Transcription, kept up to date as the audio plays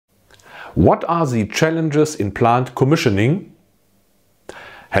What are the challenges in plant commissioning?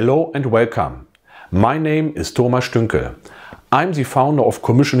 Hello and welcome. My name is Thomas Stünkel. I'm the founder of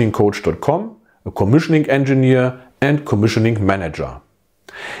CommissioningCoach.com, a commissioning engineer and commissioning manager.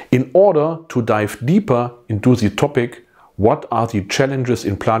 In order to dive deeper into the topic, what are the challenges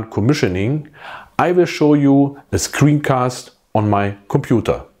in plant commissioning, I will show you a screencast on my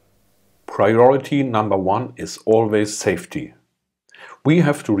computer. Priority number one is always safety. We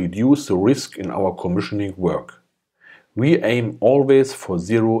have to reduce the risk in our commissioning work. We aim always for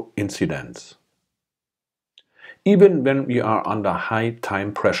zero incidents. Even when we are under high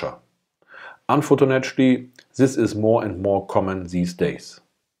time pressure. Unfortunately, this is more and more common these days.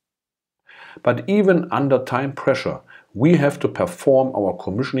 But even under time pressure, we have to perform our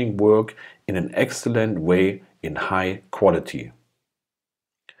commissioning work in an excellent way in high quality.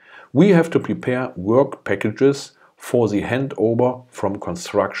 We have to prepare work packages for the handover from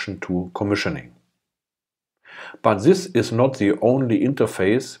construction to commissioning. But this is not the only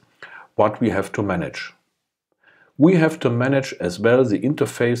interface what we have to manage. We have to manage as well the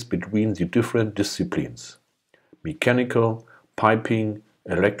interface between the different disciplines: mechanical, piping,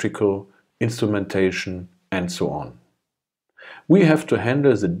 electrical, instrumentation, and so on. We have to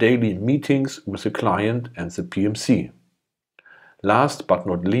handle the daily meetings with the client and the PMC. Last but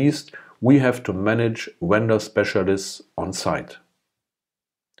not least, we have to manage vendor specialists on site.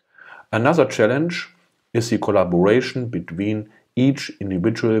 Another challenge is the collaboration between each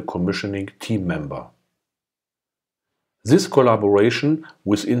individual commissioning team member. This collaboration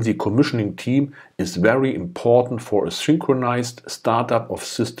within the commissioning team is very important for a synchronized startup of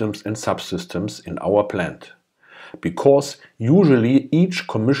systems and subsystems in our plant, because usually each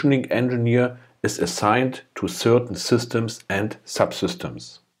commissioning engineer is assigned to certain systems and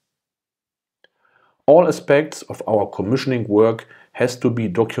subsystems. All aspects of our commissioning work has to be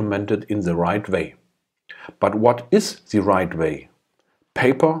documented in the right way. But what is the right way?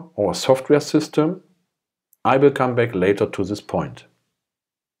 Paper or software system? I will come back later to this point.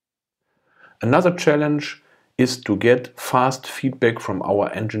 Another challenge is to get fast feedback from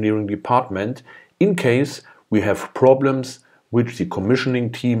our engineering department in case we have problems which the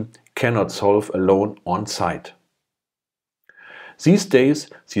commissioning team cannot solve alone on site. These days,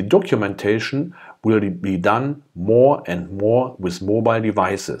 the documentation will be done more and more with mobile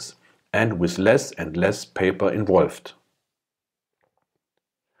devices and with less and less paper involved.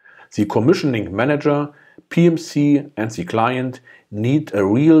 The commissioning manager, PMC and the client need a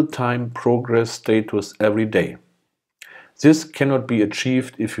real-time progress status every day. This cannot be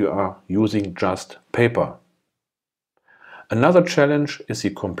achieved if you are using just paper. Another challenge is the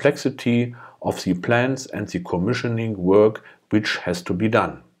complexity of the plans and the commissioning work which has to be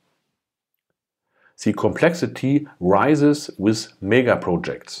done. The complexity rises with mega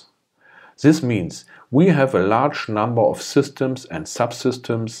projects. This means we have a large number of systems and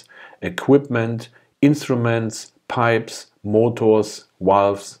subsystems, equipment, instruments, pipes, motors,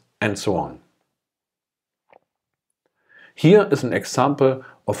 valves, and so on. Here is an example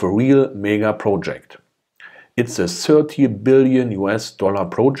of a real mega project. It's a $30 billion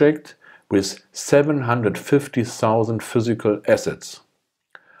project with 750,000 physical assets,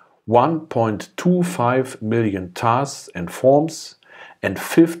 1.25 million tasks and forms, and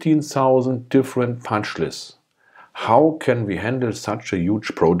 15,000 different punch lists. How can we handle such a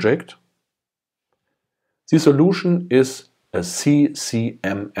huge project? The solution is a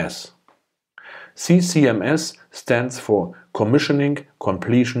CCMS. CCMS stands for Commissioning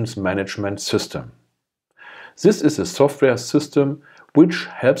Completions Management System. This is a software system which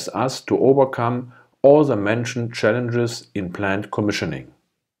helps us to overcome all the mentioned challenges in plant commissioning.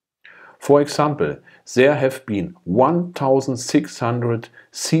 For example, there have been 1,600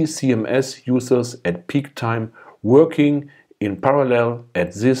 CCMS users at peak time working in parallel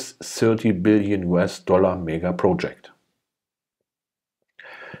at this $30 billion mega project.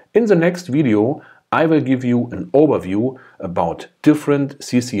 In the next video, I will give you an overview about different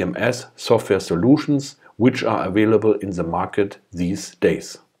CCMS software solutions which are available in the market these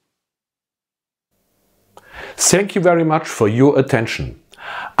days. Thank you very much for your attention.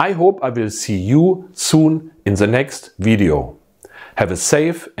 I hope I will see you soon in the next video. Have a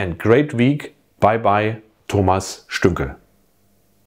safe and great week. Bye bye, Thomas Stünkel.